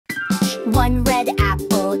One red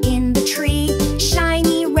apple in the tree,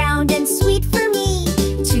 shiny, round, and sweet for me.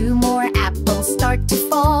 Two more apples start to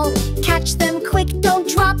fall. Catch them quick, don't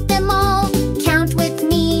drop them all. Count with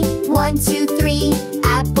me, 1, 2, 3.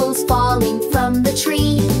 Apples falling from the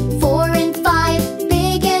tree. 4 and 5,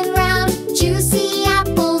 big and round, juicy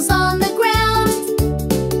apples on the ground.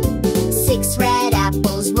 6 red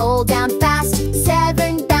apples roll down fast.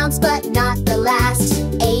 7 bounce but not the last.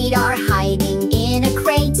 8 are hiding in a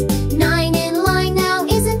crate. 9 in line now,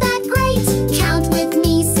 isn't that great? Count with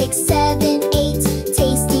me, 6, 7, 8.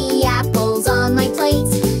 Tasty apples on my plate.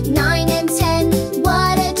 9 and 10,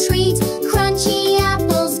 what a treat. Crunchy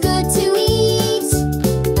apples, good to eat.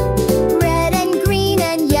 Red and green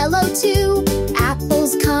and yellow too.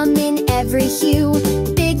 Apples come in every hue.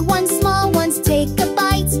 Big ones, small ones, take a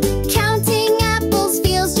bite. Counting apples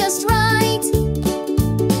feels just right.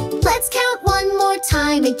 Let's count one more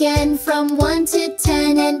time again, from 1 to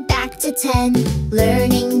 10 and back to 10.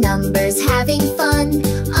 Learning numbers, having fun.